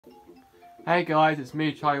Hey guys, it's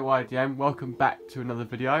me CharlieYDM, welcome back to another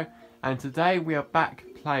video, and today we are back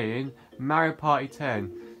playing Mario Party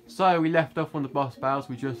 10. So we left off on the boss battles.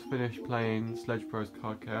 We just finished playing Sledge Bros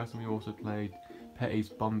Card Chaos and we also played Petty's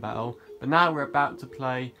Bomb Battle, but now we're about to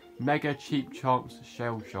play Mega Cheap Chomp's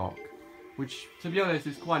Shell Shock, which to be honest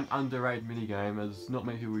is quite an underrated minigame as not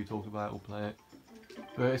many people really talk about it or play it.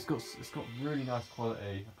 But it's got really nice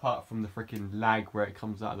quality, apart from the freaking lag where it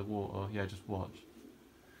comes out of the water. Yeah, just watch.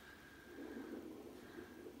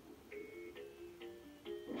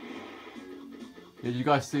 Did you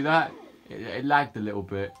guys see that? It lagged a little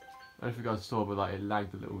bit. I don't know if you guys saw, but like it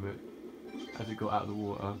lagged a little bit as it got out of the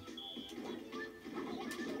water.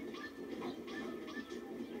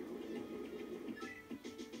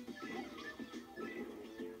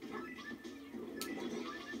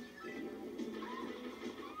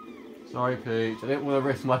 Sorry, Peach. I didn't want to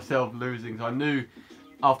risk myself losing, so I knew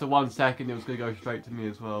after 1 second it was going to go straight to me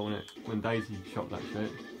as well when Daisy shot that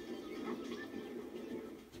shit.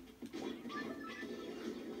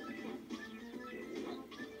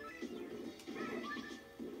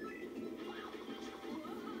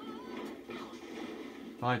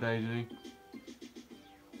 Bye, Daisy.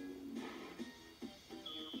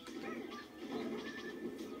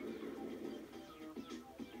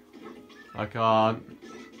 I can't.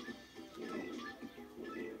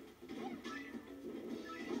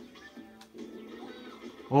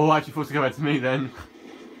 Oh, I actually thought to go back to me then.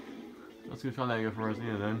 I was going to try and let it go for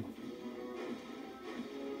Rosalina then.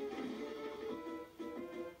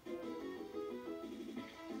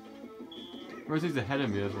 Rosie's ahead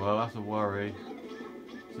of me as well, that's a worry.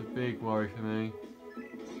 It's a big worry for me.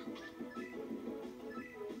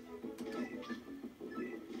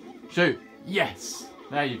 Shoot! Yes!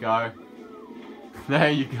 There you go. There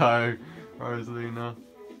you go, Rosalina.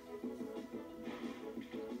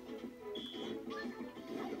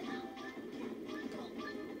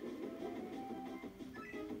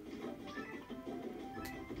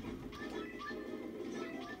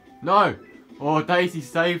 No! Oh, Daisy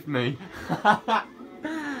saved me.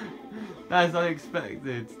 That's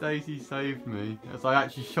unexpected. Daisy saved me as I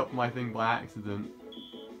actually shot my thing by accident.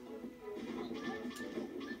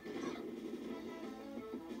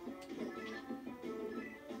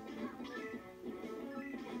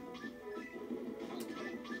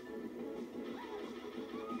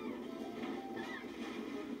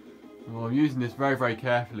 Oh, I'm using this very, very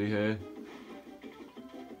carefully here.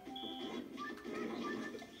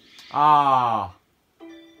 Ah!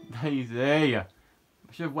 Daisy!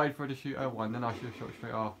 I should have waited for her to shoot O1, then I should have shot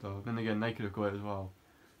straight after. Then again, they could have got it as well.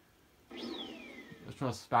 I was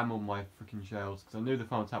trying to spam all my freaking shells because I knew the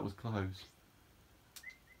final attack was close.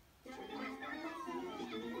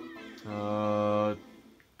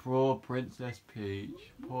 Poor Princess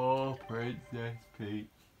Peach. Poor Princess Peach.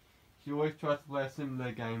 She always tries to play a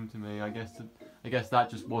similar game to me. I guess that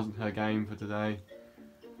just wasn't her game for today.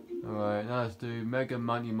 Alright, now let's do Mega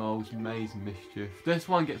Money Mole's Maze Mischief. This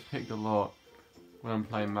one gets picked a lot when I'm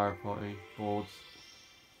playing Mario Party boards.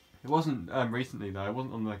 It wasn't recently though, it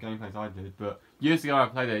wasn't on the gameplays I did, but years ago I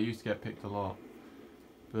played it used to get picked a lot.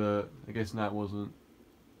 But I guess now it wasn't.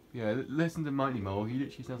 Yeah, listen to Mighty Mole, he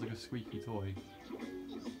literally sounds like a squeaky toy.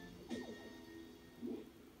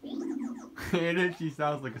 It literally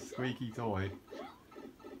sounds like a squeaky toy.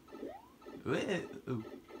 Ooh.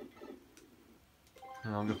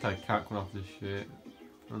 I'm gonna play Kamek after this shit.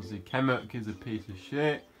 Honestly, Kamek is a piece of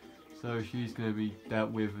shit, so she's gonna be dealt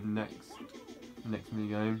with next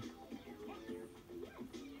minigame.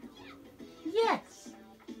 Yes.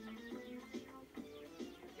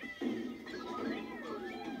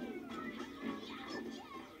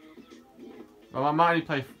 Well, I might only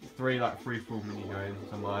play three full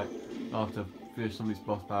minigames. I might after finish some of these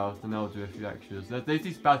boss battles, then I'll do a few extras. There's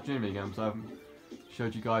these bad mini games I haven't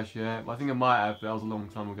showed you guys yet. But I think I might have, but that was a long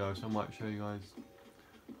time ago, so I might show you guys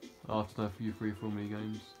after a few free full mini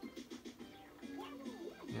games.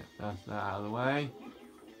 Yeah, that's that out of the way.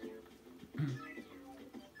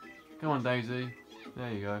 Come on, Daisy.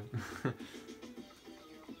 There you go.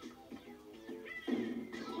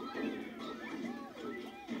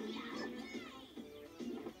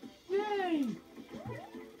 Yay!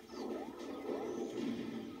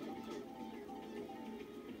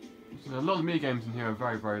 So a lot of mini games in here are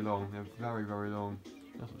very, very long. They're very, very long.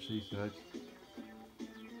 That's what she said.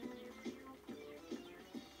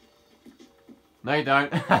 No, you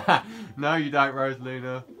don't. No, you don't,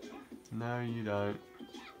 Rosalina. No, you don't.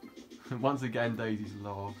 Once again, Daisy's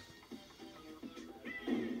lost.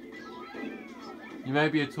 You may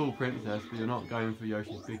be a tall princess, but you're not going for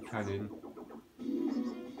Yoshi's big cannon.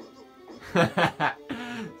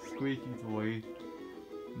 Squeaky toy.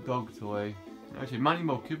 Dog toy. Actually, Money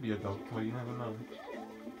Mole could be a dog toy, you never know.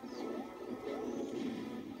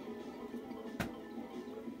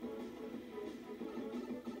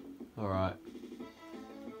 Alright.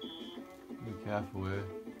 Be careful here.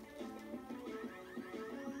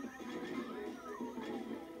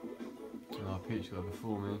 Oh, Peach got it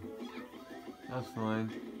before me. That's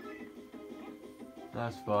fine.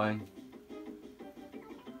 That's fine.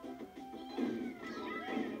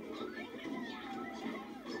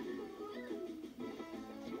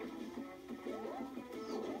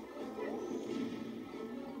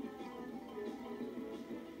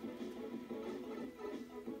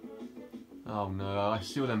 Oh no, I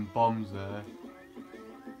see all them bombs there.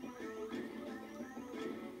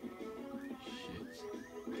 Shit.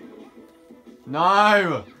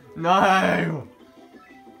 No! No!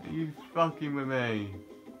 Are you fucking with me?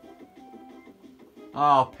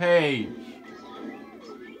 Oh, Peach!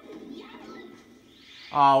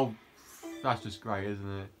 Oh, that's just great,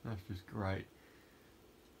 isn't it? That's just great.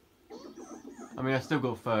 I mean, I still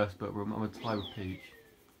got first, but I'm gonna tie with Peach.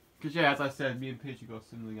 Because yeah, as I said, me and Peach have got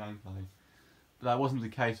similar gameplay. But that wasn't the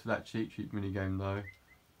case for that Cheat Sheet minigame though.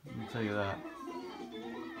 Let me tell you that.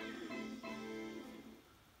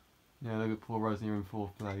 Yeah, look at poor Rosie in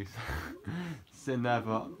 4th place. Sitting there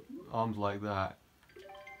with arms like that.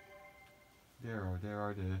 Dear oh dear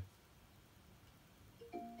oh dear.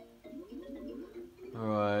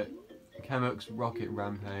 Alright. Kamuk's Rocket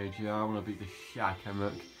Rampage. Yeah, I want to beat the shit out of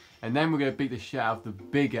Kamuk. And then we're going to beat the shit out of the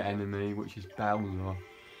bigger enemy, which is Bowser.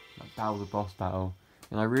 That Bowser boss battle.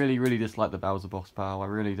 And I really, really dislike the Bowser boss battle. I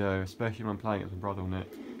really do. Especially when I'm playing against my brother on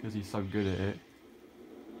it. Because he's so good at it.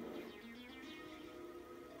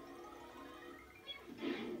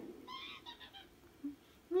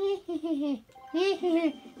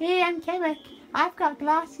 Hey, I'm Kamuk. I've got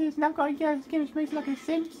glasses and I've got a girl skin which makes me like a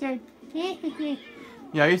Simpson.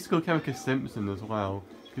 Yeah, I used to call Kamuk a Simpson as well.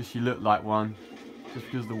 Because she looked like one. Just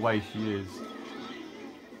because of the way she is.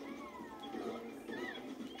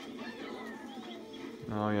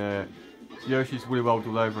 Oh yeah. So Yoshi's really well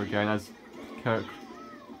all over again as Kirk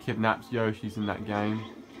kidnaps Yoshi's in that game.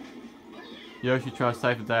 Yoshi tries to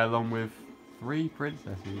save the day along with 3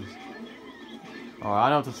 princesses. Alright, I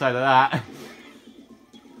know what to say to that.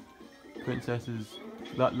 Princesses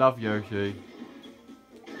love Yoshi.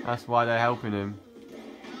 That's why they're helping him.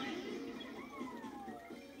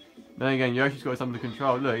 Then again, Yoshi's got it under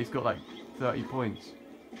control. Look, he's got like 30 points.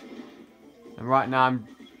 And right now,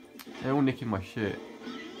 they're all nicking my shit.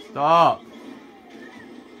 Stop!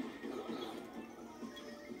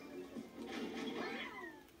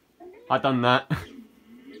 I done that.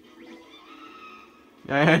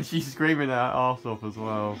 Yeah, and she's screaming her arse off as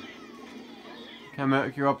well.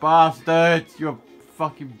 Kamuk, you're a bastard! You're a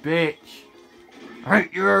fucking bitch! I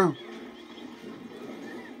hate you!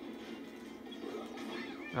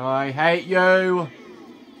 I hate you!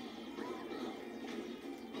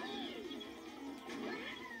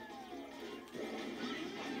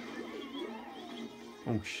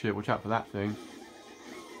 Oh shit, watch out for that thing.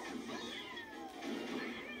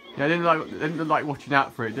 Yeah, I didn't like watching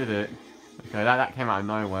out for it, did it? Okay, that came out of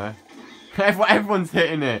nowhere. Everyone's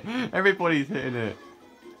hitting it. Everybody's hitting it.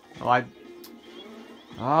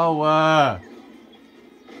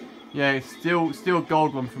 Yeah, it's still a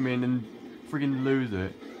gold one for me, and then friggin' lose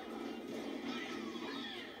it.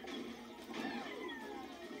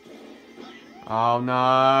 Oh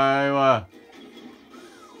no!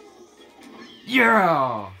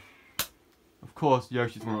 Yeah! Of course,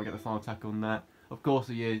 Yoshi's one will get the final attack on that. Of course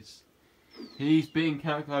he is. He's being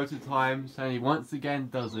Kamuk loads of times, and he once again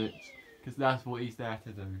does it. Because that's what he's there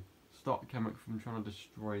to do. Stop Kamuk from trying to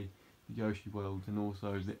destroy the Yoshi world, and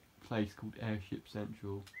also the place called Airship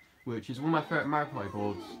Central. Which is one of my favourite Mario Party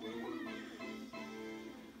boards.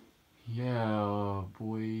 Yeah,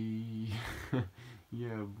 boy.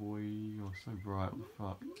 Yeah, boy. You're so bright, what the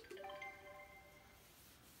fuck.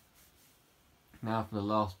 Now for the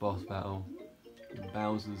last boss battle.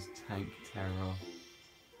 Bowser's Tank Terror.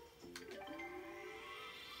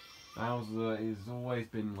 Bowser has always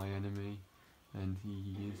been my enemy, and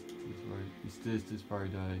he is to this very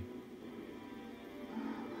day.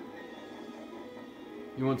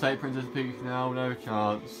 You want to take Princess Peach now? No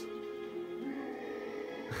chance.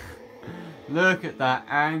 Look at that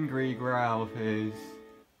angry growl of his.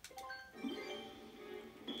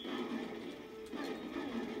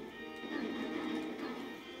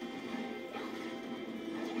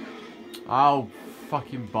 Oh,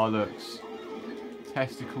 fucking bollocks.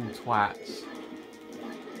 Testicle twats.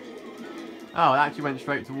 Oh, it actually went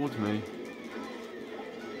straight towards me.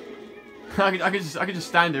 I could just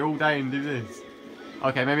stand here all day and do this.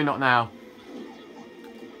 Okay, maybe not now.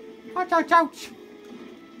 Ouch, ouch, ouch.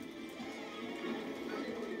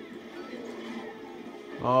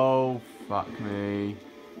 Oh, fuck me.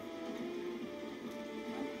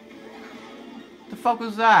 The fuck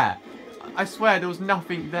was that? I swear there was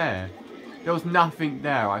nothing there. There was nothing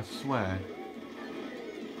there, I swear.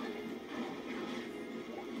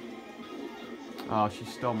 Oh, she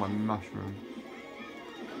stole my mushroom.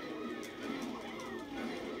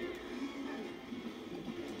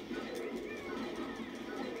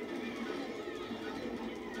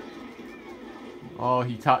 Oh,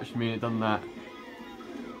 he touched me and it done that.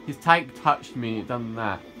 His tank touched me and it done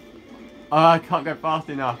that. Oh, I can't go fast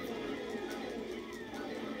enough.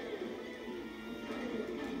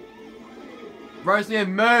 Rosie,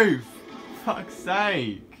 move! Fuck's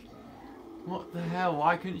sake. What the hell?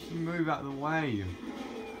 Why couldn't she move out of the way?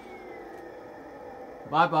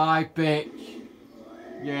 Bye bye, bitch.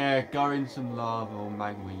 Yeah, go in some lava or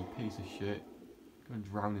magma, you piece of shit. Go and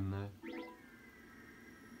drown in there.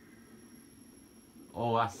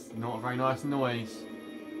 Oh, that's not a very nice noise.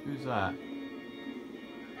 Who's that?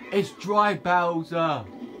 It's Dry Bowser!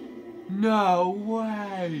 No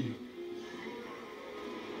way!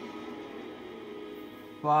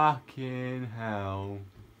 Fucking hell.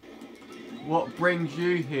 What brings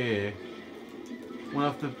you here? One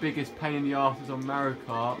of the biggest pain in the asses on Mario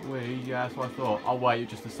Kart. Yeah, that's what I thought. Oh wait, you're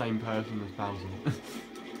just the same person as Bowser.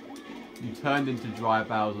 You turned into Dry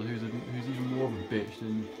Bowser, who's even more of a bitch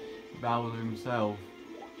than Bowser himself.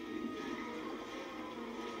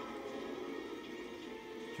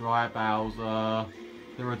 Dry Bowser.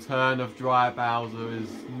 The return of Dry Bowser is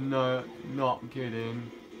not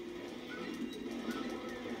kidding.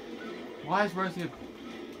 Why is Rosie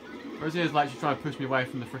is like she's trying to push me away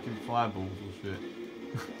from the freaking fireballs or shit.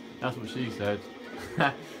 That's what she said.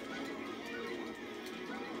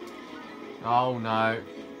 Oh no.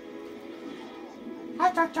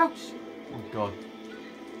 Ouch, ouch, ouch. Oh god.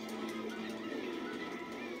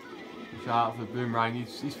 Shout out for the boomerang.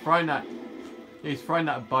 He's throwing that. Yeah, he's throwing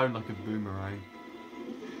that bone like a boomerang.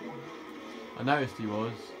 I noticed he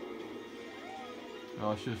was.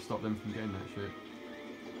 Oh, I should have stopped them from getting that shit.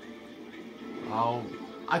 Oh,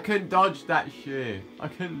 I couldn't dodge that shit. I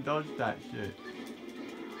couldn't dodge that shit.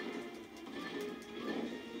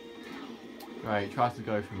 Right, he tries to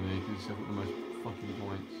go for me because I've got the most fucking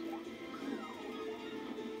points.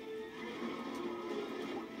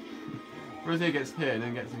 Rosie gets hit and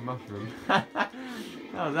then gets a mushroom. How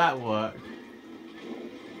does that work?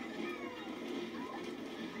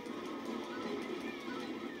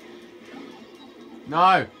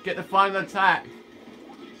 No! Get the final attack!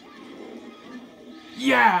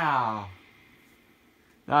 Yeah!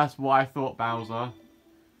 That's what I thought, Bowser.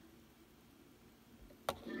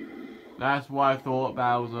 That's what I thought,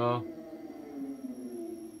 Bowser.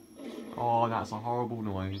 Oh, that's a horrible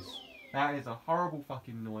noise. That is a horrible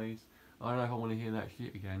fucking noise. I don't know if I want to hear that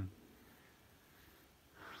shit again.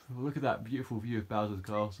 Look at that beautiful view of Bowser's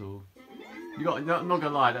castle. Not gonna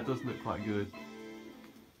lie, that does look quite good.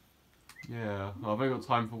 Yeah, well, I've only got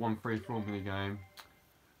time for one free-for-all minigame.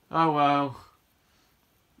 Oh well.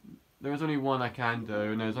 There is only one I can do,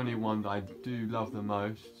 and there's only one that I do love the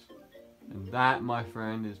most. And that, my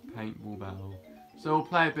friend, is Paintball Battle. So we'll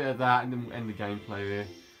play a bit of that and then we'll end the gameplay here.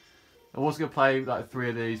 I was going to play like 3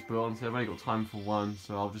 of these, but honestly I've only got time for one,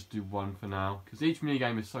 so I'll just do one for now. Because each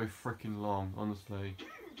minigame is so freaking long, honestly.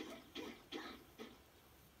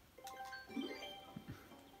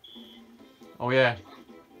 Oh yeah.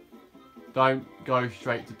 Don't go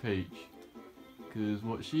straight to Peach. Because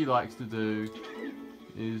what she likes to do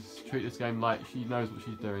is treat this game like she knows what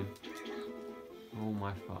she's doing. Oh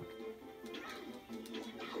my fuck.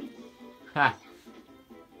 Ha!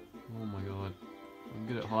 Oh my god. I'm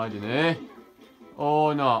good at hiding here.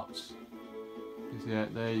 Or not. Yeah,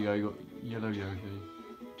 there you go, you got yellow Yoshi.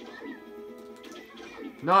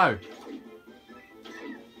 No!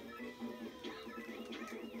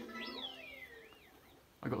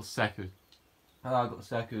 I got second. I got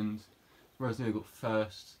second. Rosie got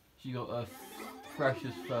first. She got a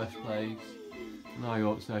precious first place. And I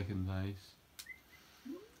got second place.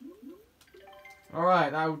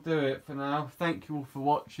 Alright, that will do it for now. Thank you all for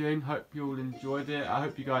watching. Hope you all enjoyed it. I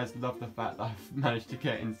hope you guys love the fact that I've managed to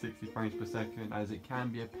get in 60 frames per second, as it can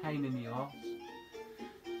be a pain in the arse.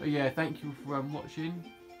 But yeah, thank you for watching.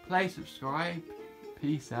 Play, subscribe.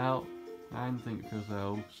 Peace out. And think for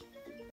yourselves.